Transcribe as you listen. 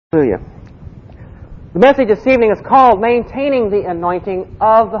Hallelujah. The message this evening is called Maintaining the Anointing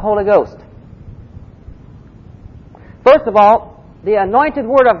of the Holy Ghost. First of all, the anointed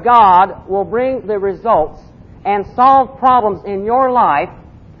Word of God will bring the results and solve problems in your life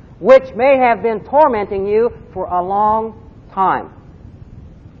which may have been tormenting you for a long time.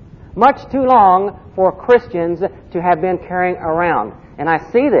 Much too long for Christians to have been carrying around. And I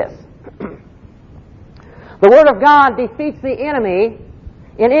see this. The Word of God defeats the enemy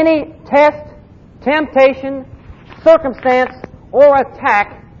in any test, temptation, circumstance, or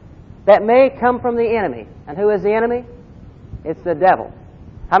attack that may come from the enemy. And who is the enemy? It's the devil.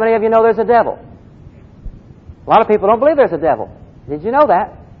 How many of you know there's a devil? A lot of people don't believe there's a devil. Did you know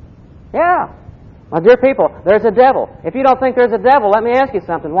that? Yeah. My dear people, there's a devil. If you don't think there's a devil, let me ask you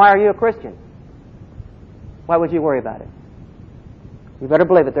something. Why are you a Christian? Why would you worry about it? You better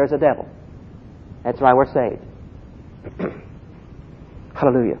believe that there's a devil. That's why we're saved.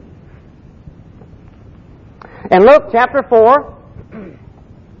 Hallelujah. In Luke chapter 4,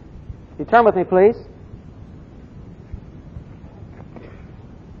 you turn with me, please.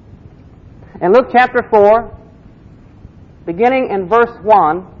 In Luke chapter 4, beginning in verse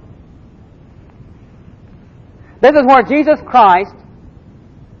 1, this is where Jesus Christ,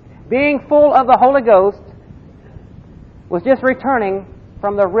 being full of the Holy Ghost, was just returning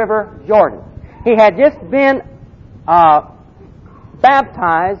from the river Jordan. He had just been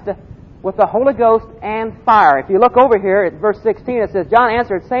baptized with the Holy Ghost and fire. If you look over here at verse 16, it says, John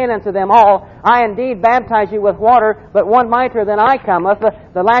answered, saying unto them all, I indeed baptize you with water, but one mightier than I cometh,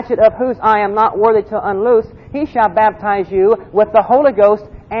 the latchet of whose I am not worthy to unloose. He shall baptize you with the Holy Ghost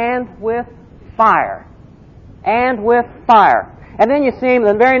and with fire. And with fire. And then you see in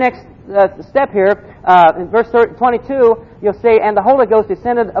the very next step here, in verse 22, you'll see, and the Holy Ghost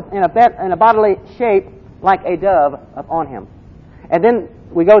descended in a bodily shape like a dove upon him. And then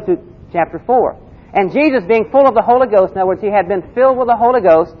we go to chapter 4. And Jesus, being full of the Holy Ghost, in other words, he had been filled with the Holy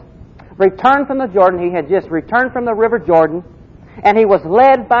Ghost, returned from the Jordan. He had just returned from the river Jordan, and he was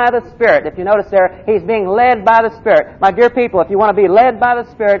led by the Spirit. If you notice there, he's being led by the Spirit. My dear people, if you want to be led by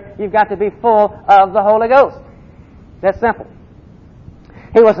the Spirit, you've got to be full of the Holy Ghost. That's simple.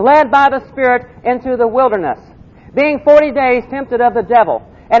 He was led by the Spirit into the wilderness, being 40 days tempted of the devil.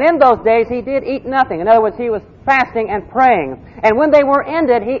 And in those days he did eat nothing. In other words, he was fasting and praying. And when they were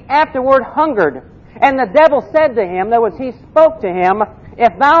ended, he afterward hungered. And the devil said to him, in other words, he spoke to him,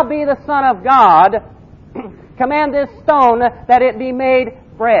 If thou be the Son of God, command this stone that it be made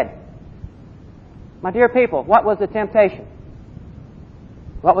bread. My dear people, what was the temptation?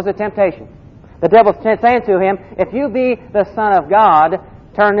 What was the temptation? The devil saying to him, If you be the Son of God,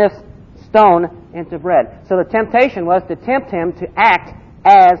 turn this stone into bread. So the temptation was to tempt him to act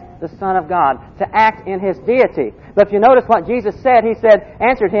as the Son of God, to act in His deity. But if you notice what Jesus said, He said,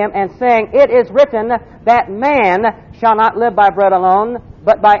 answered him and saying, It is written that man shall not live by bread alone,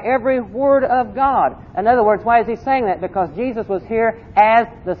 but by every word of God. In other words, why is He saying that? Because Jesus was here as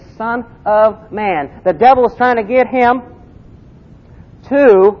the Son of Man. The devil was trying to get him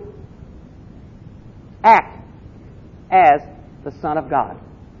to act as the Son of God.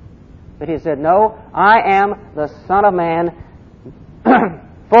 But He said, No, I am the Son of Man,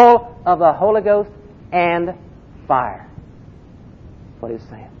 full of the Holy Ghost and fire. That's what He was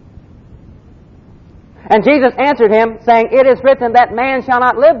saying. And Jesus answered him, saying, It is written that man shall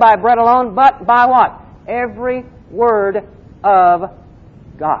not live by bread alone, but by what? Every word of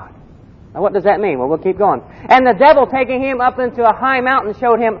God. Now what does that mean? Well, we'll keep going. And the devil, taking him up into a high mountain,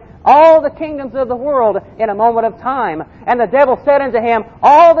 showed him all the kingdoms of the world in a moment of time. And the devil said unto him,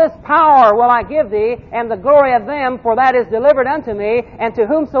 All this power will I give thee, and the glory of them, for that is delivered unto me, and to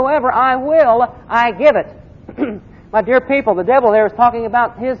whomsoever I will, I give it. My dear people, the devil there is talking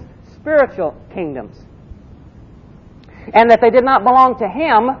about his spiritual kingdoms. And if they did not belong to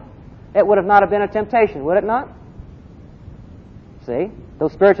him, it would have not have been a temptation, would it not? See?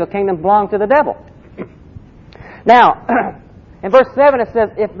 Those spiritual kingdoms belong to the devil. Now, in verse 7 it says,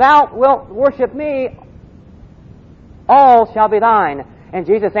 If thou wilt worship me, all shall be thine. And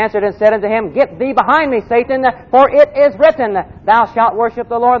Jesus answered and said unto him, Get thee behind me, Satan, for it is written, Thou shalt worship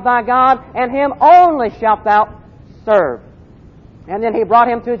the Lord thy God, and Him only shalt thou serve. And then he brought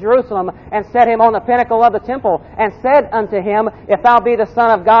him to Jerusalem, and set him on the pinnacle of the temple, and said unto him, If thou be the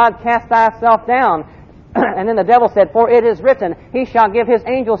Son of God, cast thyself down. And then the devil said, For it is written, He shall give His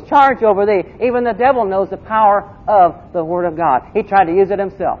angels charge over thee. Even the devil knows the power of the Word of God. He tried to use it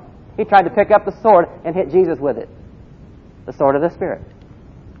himself. He tried to pick up the sword and hit Jesus with it. The sword of the Spirit.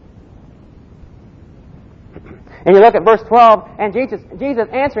 And you look at verse 12, and Jesus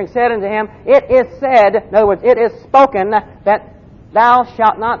answering said unto him, It is said, in other words, it is spoken that thou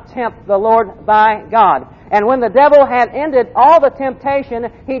shalt not tempt the Lord thy God. And when the devil had ended all the temptation,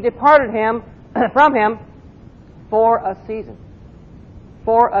 he departed from him for a season.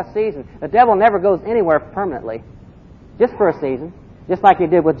 For a season. The devil never goes anywhere permanently. Just for a season. Just like he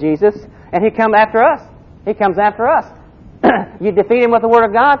did with Jesus. And he comes after us. He comes after us. You defeat him with the Word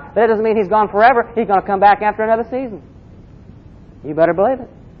of God, but that doesn't mean he's gone forever. He's going to come back after another season. You better believe it.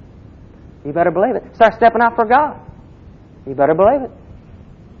 You better believe it. Start stepping out for God. You better believe it.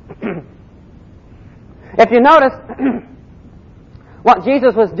 If you notice, what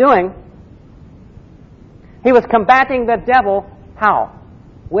Jesus was doing, he was combating the devil, how?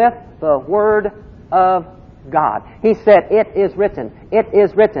 With the Word of God. He said, it is written, it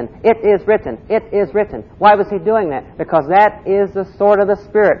is written, it is written, it is written. Why was he doing that? Because that is the sword of the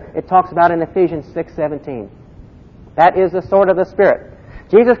Spirit. It talks about in Ephesians 6:17. That is the sword of the Spirit.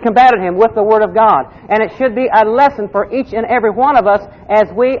 Jesus combated him with the Word of God. And it should be a lesson for each and every one of us as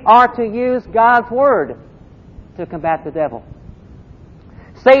we are to use God's Word to combat the devil.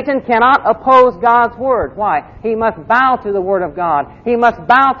 Satan cannot oppose God's Word. Why? He must bow to the Word of God. He must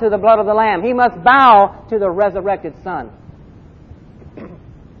bow to the blood of the Lamb. He must bow to the resurrected Son.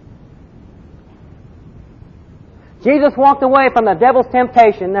 Jesus walked away from the devil's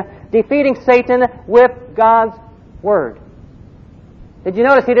temptation, defeating Satan with God's Word. Did you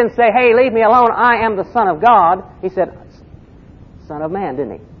notice he didn't say, hey, leave me alone, I am the Son of God. He said, Son of Man,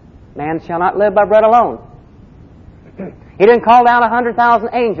 didn't he? Man shall not live by bread alone. He didn't call down 100,000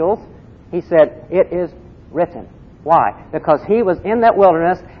 angels. He said, it is written. Why? Because he was in that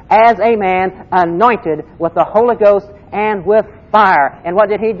wilderness as a man anointed with the Holy Ghost and with fire. And what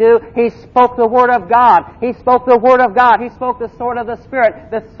did he do? He spoke the Word of God. He spoke the Word of God. He spoke the sword of the Spirit.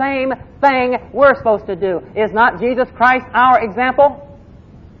 The same thing we're supposed to do. Is not Jesus Christ our example?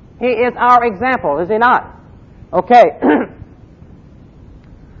 He is our example, is he not? Okay.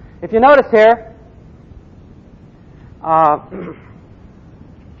 If you notice here,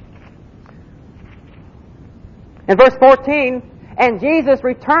 in verse 14, and Jesus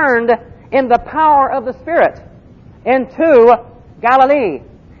returned in the power of the Spirit into Galilee,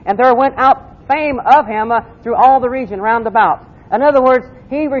 and there went out fame of him through all the region round about. In other words,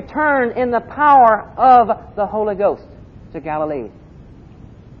 he returned in the power of the Holy Ghost to Galilee.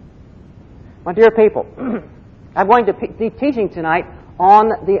 My dear people, I'm going to be teaching tonight on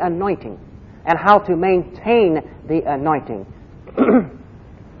the anointing and how to maintain the anointing.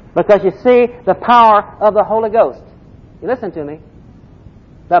 Because you see, the power of the Holy Ghost. You listen to me.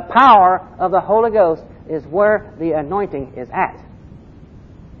 The power of the Holy Ghost is where the anointing is at.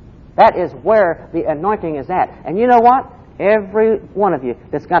 That is where the anointing is at. And you know what? Every one of you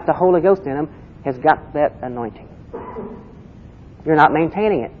that's got the Holy Ghost in them has got that anointing. You're not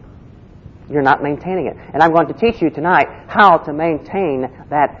maintaining it. You're not maintaining it. And I'm going to teach you tonight how to maintain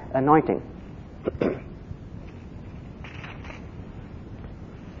that anointing.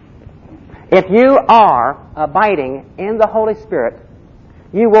 If you are abiding in the Holy Spirit,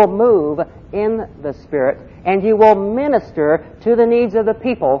 you will move in the Spirit, and you will minister to the needs of the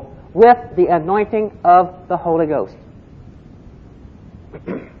people with the anointing of the Holy Ghost.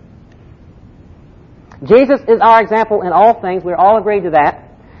 Jesus is our example in all things. We're all agreed to that.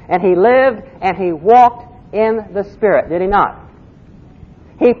 And he lived and he walked in the Spirit, did he not?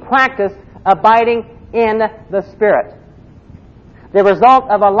 He practiced abiding in the Spirit. The result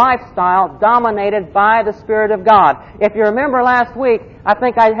of a lifestyle dominated by the Spirit of God. If you remember last week, I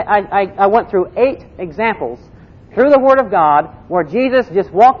think I went through 8 examples through the Word of God where Jesus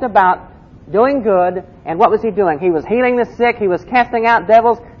just walked about doing good. And what was he doing? He was healing the sick. He was casting out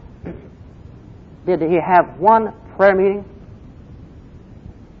devils. Did he have one prayer meeting?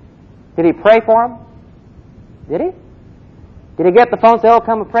 Did he pray for them? Did he? Did he get the phone and say, oh,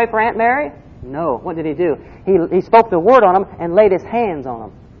 come and pray for Aunt Mary? No. What did he do? He spoke the word on them and laid his hands on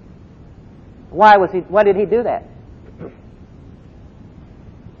them. Why did he do that?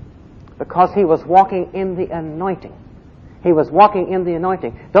 Because he was walking in the anointing. He was walking in the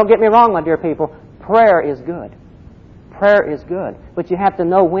anointing. Don't get me wrong, my dear people. Prayer is good. Prayer is good. But you have to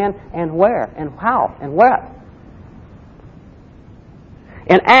know when and where and how and what.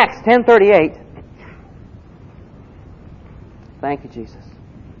 In Acts 10:38, thank you, Jesus.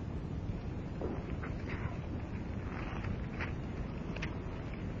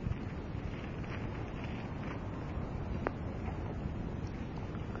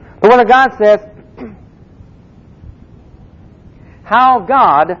 The Word of God says, how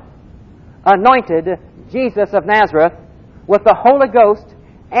God anointed Jesus of Nazareth with the Holy Ghost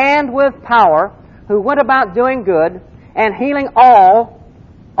and with power, who went about doing good and healing all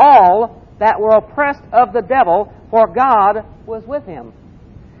that were oppressed of the devil, for God was with him.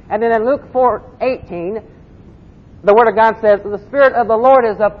 And then in Luke 4:18, the Word of God says, the Spirit of the Lord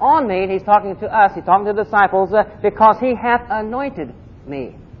is upon me, and He's talking to us, He's talking to the disciples, because He hath anointed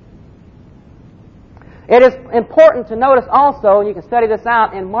me. It is important to notice also, and you can study this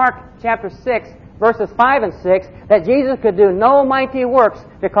out in Mark chapter 6, verses 5 and 6, that Jesus could do no mighty works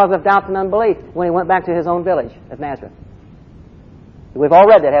because of doubt and unbelief when He went back to His own village of Nazareth. We've all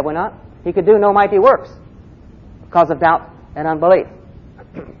read that, have we not? He could do no mighty works because of doubt and unbelief.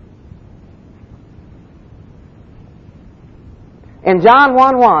 In John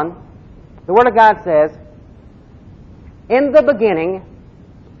 1:1, the Word of God says, in the beginning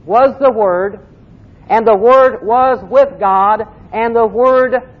was the Word, and the Word was with God, and the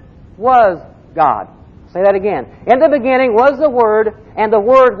Word was God. Say that again. In the beginning was the Word, and the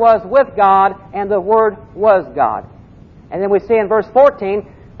Word was with God, and the Word was God. And then we see in verse 14,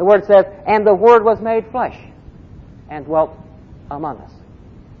 the Word says, and the Word was made flesh, and dwelt among us.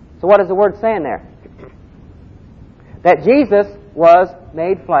 So what is the Word saying there? That Jesus was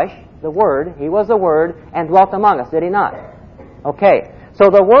made flesh, the Word, He was the Word, and dwelt among us, did He not? Okay. So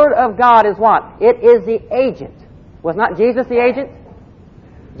the Word of God is what? It is the agent. Was not Jesus the agent?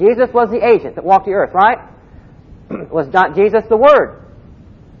 Jesus was the agent that walked the earth, right? Was not Jesus the Word?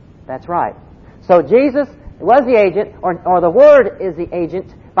 That's right. So Jesus was the agent, or the Word is the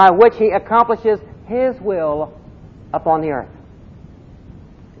agent by which He accomplishes His will upon the earth.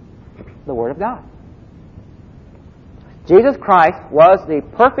 The Word of God. Jesus Christ was the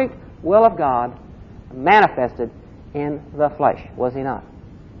perfect will of God manifested in the flesh, was He not?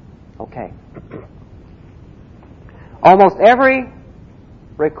 Okay. Almost every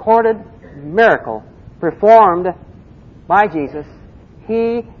recorded miracle performed by Jesus,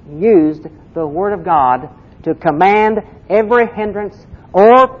 He used the Word of God to command every hindrance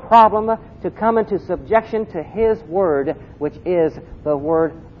or problem to come into subjection to His Word, which is the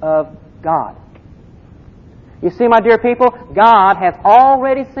Word of God. You see, my dear people, God has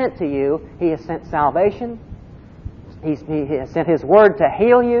already sent to you. He has sent salvation. He has sent His Word to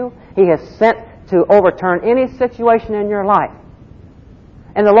heal you. He has sent to overturn any situation in your life.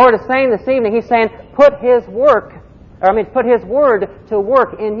 And the Lord is saying this evening, He's saying, put His Word to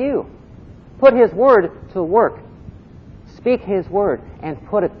work in you. Put His Word to work. Speak His Word and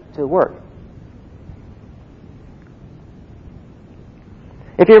put it to work.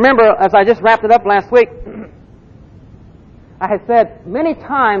 If you remember, as I just wrapped it up last week, I had said many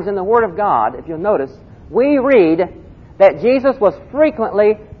times in the Word of God, if you'll notice, we read that Jesus was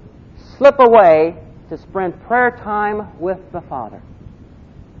frequently slip away to spend prayer time with the Father.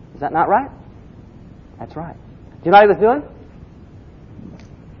 Is that not right? That's right. Do you know what He was doing?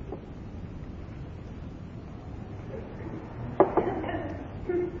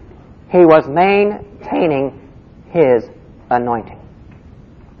 He was maintaining His anointing.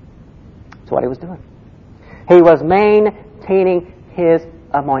 That's what He was doing. He was maintaining His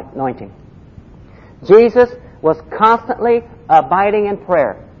anointing. Jesus was constantly abiding in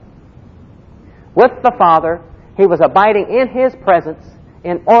prayer. With the Father, He was abiding in His presence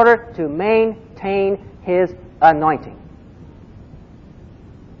in order to maintain His anointing.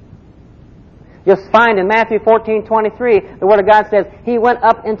 You'll find in Matthew 14:23, the Word of God says, He went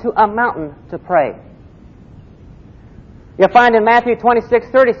up into a mountain to pray. You'll find in Matthew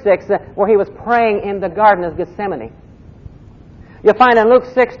 26:36 where He was praying in the Garden of Gethsemane. You'll find in Luke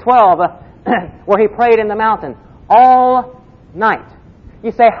 6:12 where He prayed in the mountain all night.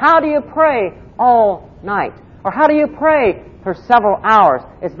 You say, how do you pray all night? Or how do you pray for several hours?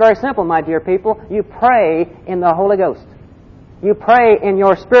 It's very simple, my dear people. You pray in the Holy Ghost. You pray in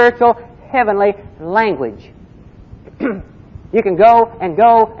your spiritual, heavenly language. You can go and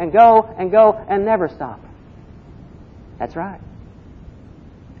go and go and go and never stop. That's right.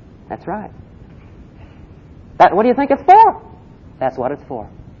 That's right. What do you think it's for? That's what it's for.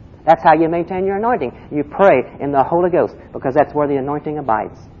 That's how you maintain your anointing. You pray in the Holy Ghost, because that's where the anointing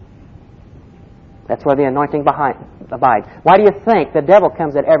abides. That's where the anointing abides. Why do you think the devil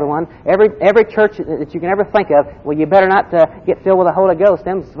comes at everyone? Every church that you can ever think of, well, you better not get filled with the Holy Ghost.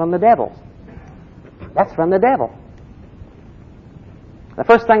 That's from the devil. That's from the devil. The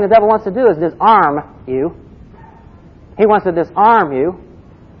first thing the devil wants to do is disarm you. He wants to disarm you.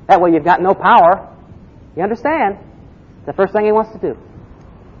 That way you've got no power. You understand? The first thing he wants to do.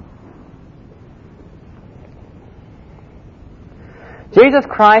 Jesus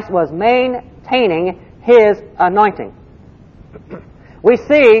Christ was maintaining His anointing. We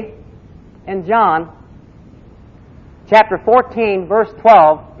see in John chapter 14, verse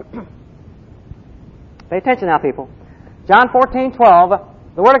 12. Pay attention now, people. John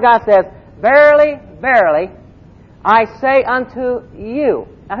 14:12, the Word of God says, Verily, verily, I say unto you.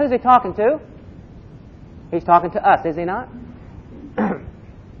 Now who's he talking to? He's talking to us, is he not?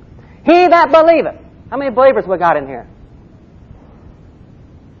 He that believeth. How many believers we got in here?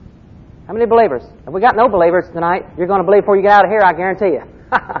 How many believers? If we got no believers tonight, you're going to believe before you get out of here, I guarantee you.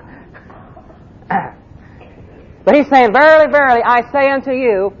 But he's saying, verily, verily, I say unto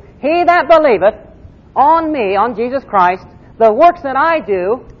you, he that believeth on me, on Jesus Christ, the works that I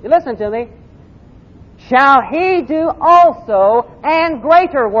do, you listen to me, shall he do also, and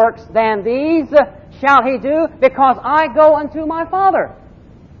greater works than these shall he do, because I go unto my Father.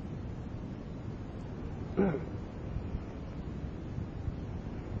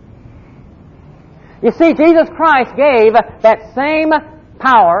 You see, Jesus Christ gave that same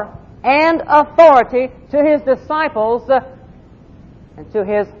power and authority to His disciples and to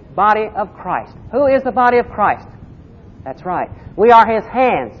His body of Christ. Who is the body of Christ? That's right. We are His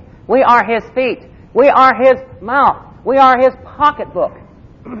hands. We are His feet. We are His mouth. We are His pocketbook.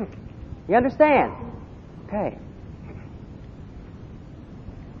 You understand? Okay.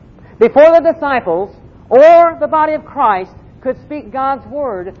 Before the disciples or the body of Christ could speak God's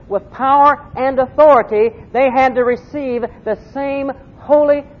Word with power and authority, they had to receive the same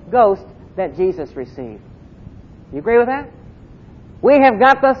Holy Ghost that Jesus received. You agree with that? We have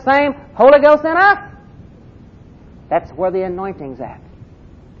got the same Holy Ghost in us. That's where the anointing's at.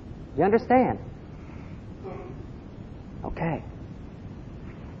 You understand? Okay.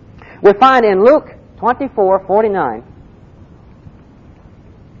 We find in Luke 24:49,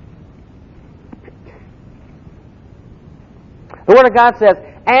 the Word of God says,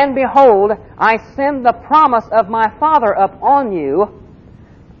 And behold, I send the promise of my Father upon you,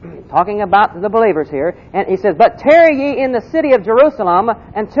 talking about the believers here, and he says, But tarry ye in the city of Jerusalem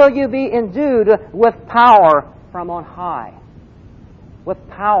until you be endued with power from on high. With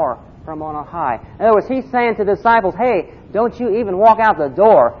power from on high. In other words, he's saying to the disciples, hey, don't you even walk out the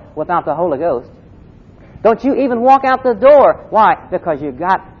door without the Holy Ghost. Don't you even walk out the door. Why? Because you've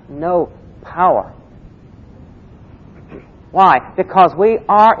got no power. Why? Because we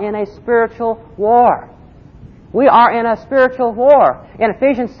are in a spiritual war. We are in a spiritual war. In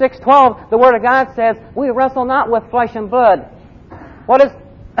Ephesians 6:12, the Word of God says, we wrestle not with flesh and blood. What is...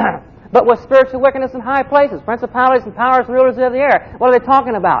 but with spiritual wickedness in high places, principalities and powers and rulers of the air. What are they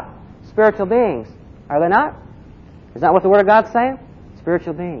talking about? Spiritual beings. Are they not? Is that what the Word of God's saying?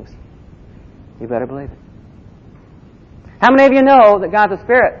 Spiritual beings. You better believe it. How many of you know that God's a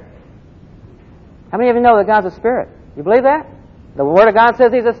spirit? How many of you know that God's a spirit? You believe that? The Word of God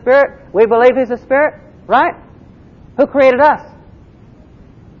says He's a spirit. We believe He's a spirit. Right? Who created us?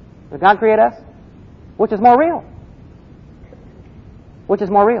 Did God create us? Which is more real? Which is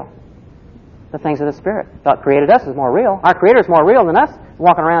more real? The things of the Spirit. God created us is more real. Our Creator is more real than us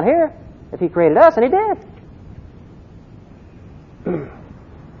walking around here. If He created us, and He did.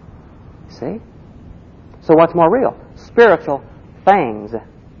 See? So what's more real? Spiritual things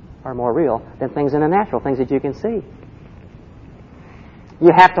are more real than things in the natural, things that you can see. You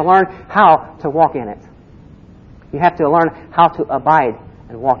have to learn how to walk in it. You have to learn how to abide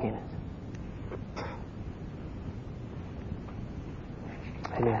and walk in it.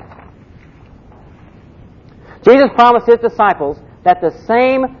 Amen. Jesus promised His disciples that the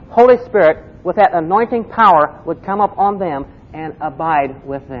same Holy Spirit with that anointing power would come up on them and abide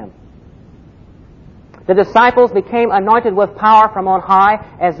with them. The disciples became anointed with power from on high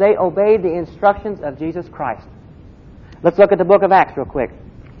as they obeyed the instructions of Jesus Christ. Let's look at the book of Acts real quick.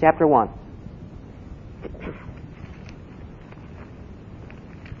 Chapter 1.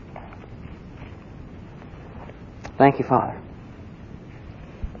 Thank you, Father.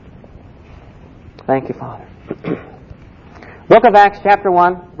 Thank you, Father. Book of Acts, chapter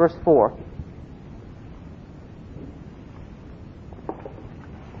 1, verse 4.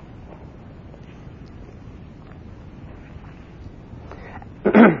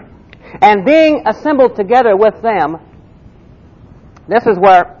 And being assembled together with them, this is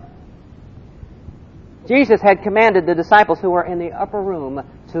where Jesus had commanded the disciples who were in the upper room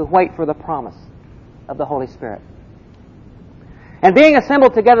to wait for the promise of the Holy Spirit. And being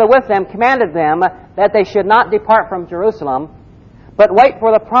assembled together with them, commanded them that they should not depart from Jerusalem, but wait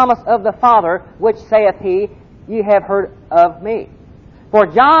for the promise of the Father, which saith He, Ye have heard of me. For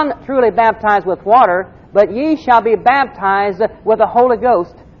John truly baptized with water, but ye shall be baptized with the Holy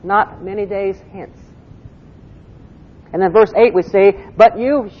Ghost not many days hence. And then verse 8 we see, But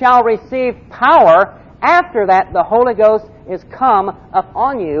you shall receive power after that the Holy Ghost is come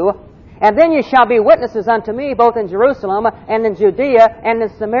upon you, and then you shall be witnesses unto me both in Jerusalem and in Judea and in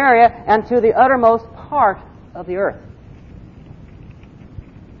Samaria and to the uttermost part of the earth.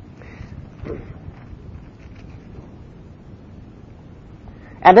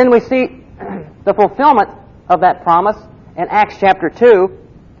 And then we see the fulfillment of that promise in Acts chapter 2.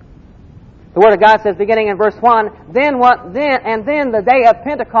 The Word of God says, beginning in verse 1, then the day of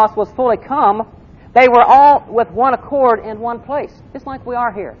Pentecost was fully come. They were all with one accord in one place, just like we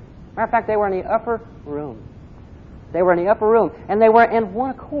are here. Matter of fact, they were in the upper room. They were in the upper room, and they were in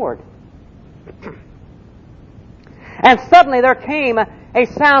one accord. And suddenly there came a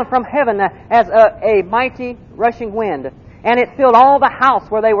sound from heaven as a mighty rushing wind, and it filled all the house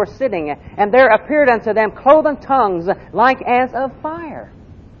where they were sitting. And there appeared unto them cloven tongues like as of fire.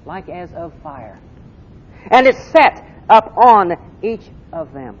 Like as of fire. And it sat up on each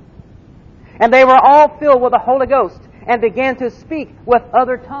of them. And they were all filled with the Holy Ghost, and began to speak with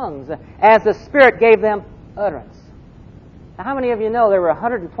other tongues, as the Spirit gave them utterance. Now, how many of you know there were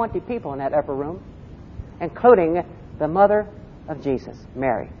 120 people in that upper room, including the mother of Jesus,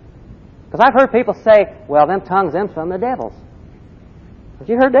 Mary? Because I've heard people say, well, them tongues, them's from the devils. Have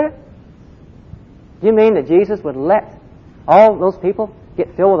you heard that? Do you mean that Jesus would let all those people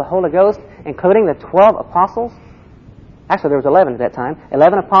get filled with the Holy Ghost, including the 12 apostles? Actually, there was 11 at that time.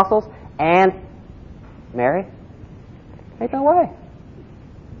 11 apostles and Mary? Ain't no way.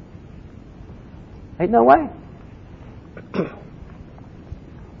 Ain't no way.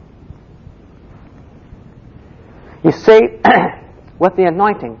 You see, with the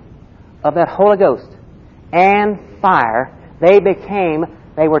anointing of that Holy Ghost and fire, they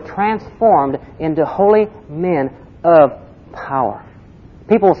were transformed into holy men of power.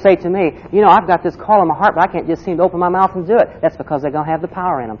 People will say to me, you know, I've got this call in my heart, but I can't just seem to open my mouth and do it. That's because they don't have the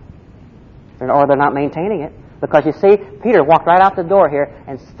power in them. Or they're not maintaining it. Because you see, Peter walked right out the door here,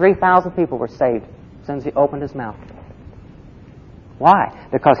 and 3,000 people were saved as soon as he opened his mouth. Why?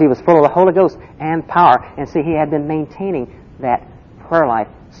 Because he was full of the Holy Ghost and power. And see, he had been maintaining that prayer life,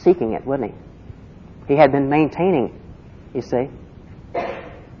 seeking it, wouldn't he? He had been maintaining, you see.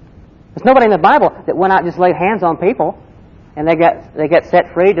 There's nobody in the Bible that went out and just laid hands on people, and they got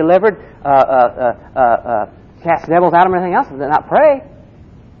set free, delivered, cast devils out of them, and everything else, and did not pray.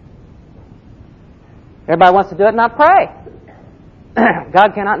 Everybody wants to do it and not pray.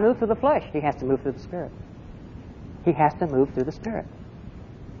 God cannot move through the flesh. He has to move through the Spirit. He has to move through the Spirit.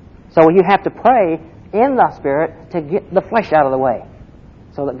 So you have to pray in the Spirit to get the flesh out of the way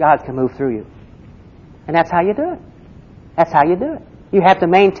so that God can move through you. And that's how you do it. That's how you do it. You have to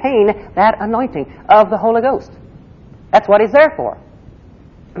maintain that anointing of the Holy Ghost. That's what He's there for.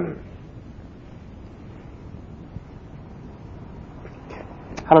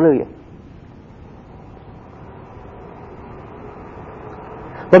 Hallelujah.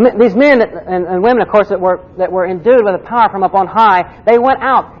 But these men and women, of course, that were endued with the power from up on high, they went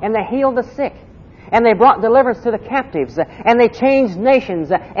out and they healed the sick. And they brought deliverance to the captives. And they changed nations.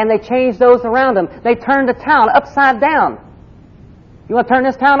 And they changed those around them. They turned the town upside down. You want to turn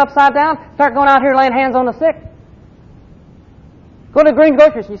this town upside down? Start going out here laying hands on the sick. Go to Green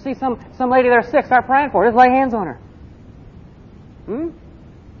Groceries and you see some lady there sick. Start praying for her. Just lay hands on her.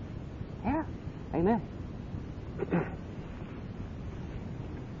 Yeah. Amen.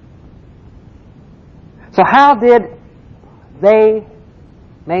 So how did they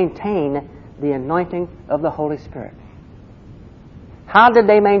maintain the anointing of the Holy Spirit? How did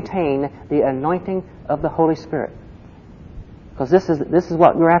they maintain the anointing of the Holy Spirit? Because this is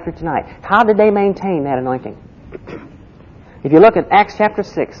what we're after tonight. How did they maintain that anointing? If you look at Acts chapter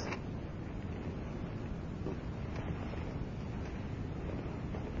 6,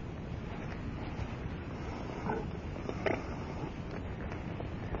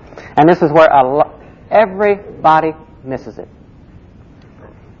 and this is where everybody misses it.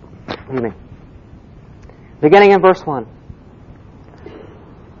 Beginning in verse 1.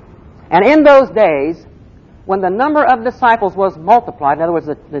 And in those days, when the number of disciples was multiplied, in other words,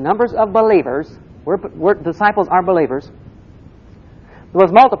 the numbers of believers, disciples are believers,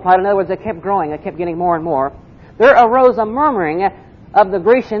 was multiplied, in other words, they kept growing, they kept getting more and more, there arose a murmuring of the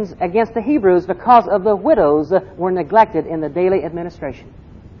Grecians against the Hebrews because of the widows were neglected in the daily administration.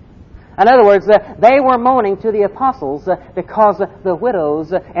 In other words, they were moaning to the apostles because the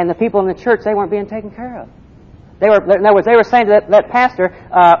widows and the people in the church, they weren't being taken care of. In other words, they were saying to that pastor,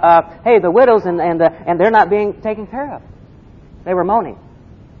 hey, the widows and they're not being taken care of. They were moaning.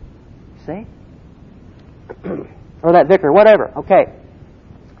 See? Or that vicar, whatever. Okay.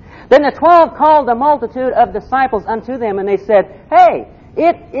 Then the 12 called the multitude of disciples unto them, and they said, hey,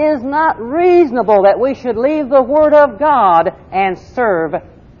 it is not reasonable that we should leave the Word of God and serve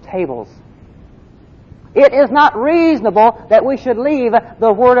tables. It is not reasonable that we should leave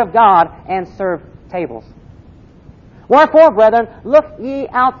the Word of God and serve tables. Wherefore, brethren, look ye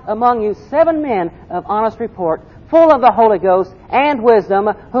out among you 7 men of honest report, full of the Holy Ghost and wisdom,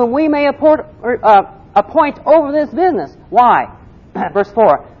 whom we may appoint over this business. Why? Verse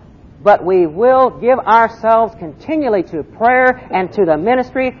 4. But we will give ourselves continually to prayer and to the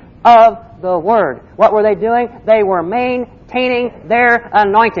ministry of the Word. What were they doing? They were maintaining their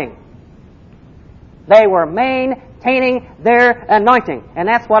anointing. They were maintaining their anointing. And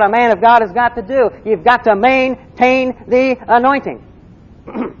that's what a man of God has got to do. You've got to maintain the anointing.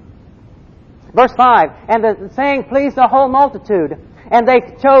 Verse 5, and the saying pleased the whole multitude. And they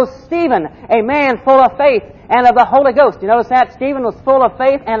chose Stephen, a man full of faith and of the Holy Ghost. You notice that? Stephen was full of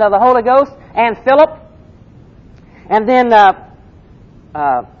faith and of the Holy Ghost. And Philip. And then,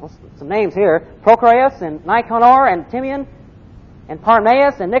 some names here. Prochorus and Nicanor and Timian and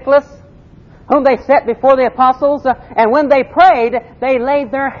Parmenas and Nicholas, whom they set before the apostles. And when they prayed, they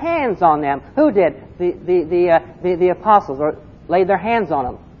laid their hands on them. Who did? The apostles, or laid their hands on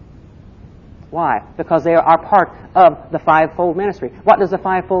them. Why? Because they are part of the fivefold ministry. What does the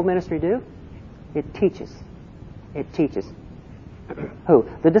fivefold ministry do? It teaches. It teaches. Who?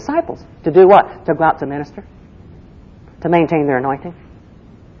 The disciples. To do what? To go out to minister. To maintain their anointing.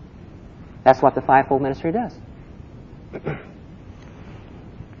 That's what the fivefold ministry does.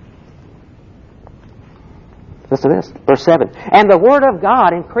 Listen to this. Verse 7. And the Word of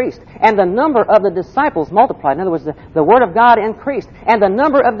God increased, and the number of the disciples multiplied. In other words, the Word of God increased, and the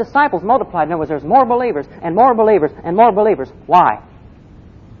number of disciples multiplied. In other words, there's more believers, and more believers, and more believers. Why?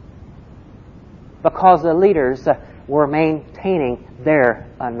 Because the leaders were maintaining their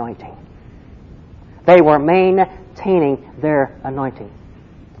anointing. They were maintaining their anointing.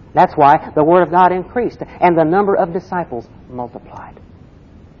 That's why the Word of God increased, and the number of disciples multiplied.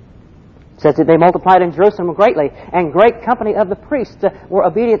 It says that they multiplied in Jerusalem greatly, and great company of the priests were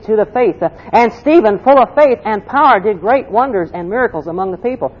obedient to the faith. And Stephen, full of faith and power, did great wonders and miracles among the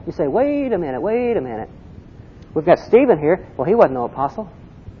people. You say, wait a minute. We've got Stephen here. Well, he wasn't no apostle.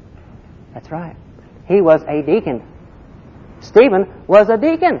 That's right. He was a deacon. Stephen was a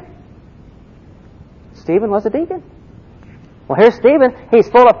deacon. Stephen was a deacon. Well, here's Stephen. He's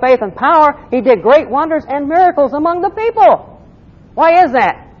full of faith and power. He did great wonders and miracles among the people. Why is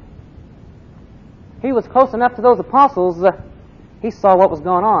that? He was close enough to those apostles. He saw what was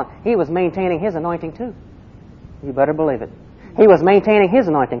going on. He was maintaining his anointing too. You better believe it. He was maintaining his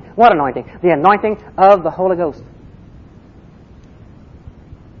anointing. What anointing? The anointing of the Holy Ghost.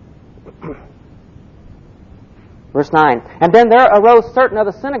 Verse 9. And then there arose certain of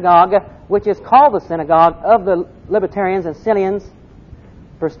the synagogue, which is called the synagogue of the Libertarians and Scythians.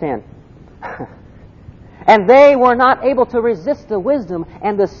 Verse 10. And they were not able to resist the wisdom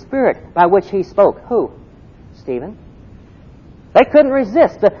and the spirit by which he spoke. Who? Stephen. They couldn't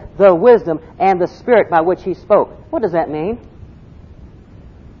resist the wisdom and the spirit by which he spoke. What does that mean?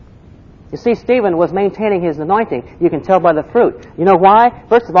 You see, Stephen was maintaining his anointing. You can tell by the fruit. You know why?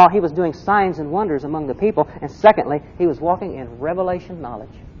 First of all, he was doing signs and wonders among the people. And secondly, he was walking in revelation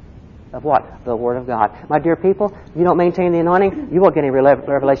knowledge. Of what? The Word of God. My dear people, you don't maintain the anointing, you won't get any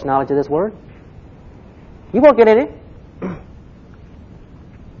revelation knowledge of this Word. You won't get any.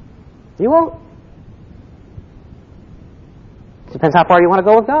 You won't. Depends how far you want to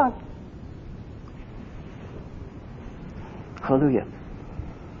go with God. Hallelujah.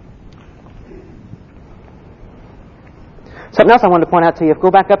 Something else I wanted to point out to you.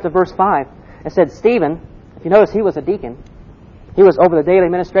 Go back up to verse 5. It said Stephen, if you notice, he was a deacon. He was over the daily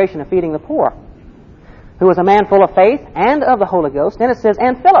administration of feeding the poor, who was a man full of faith and of the Holy Ghost. Then it says,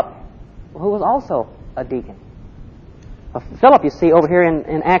 and Philip, who was also a deacon. Philip, you see, over here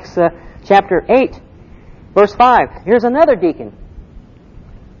in Acts chapter 8, verse 5. Here's another deacon.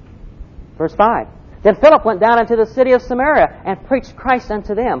 Verse 5. Then Philip went down into the city of Samaria and preached Christ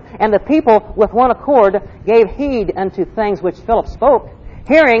unto them. And the people with one accord gave heed unto things which Philip spoke,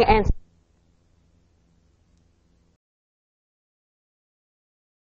 hearing and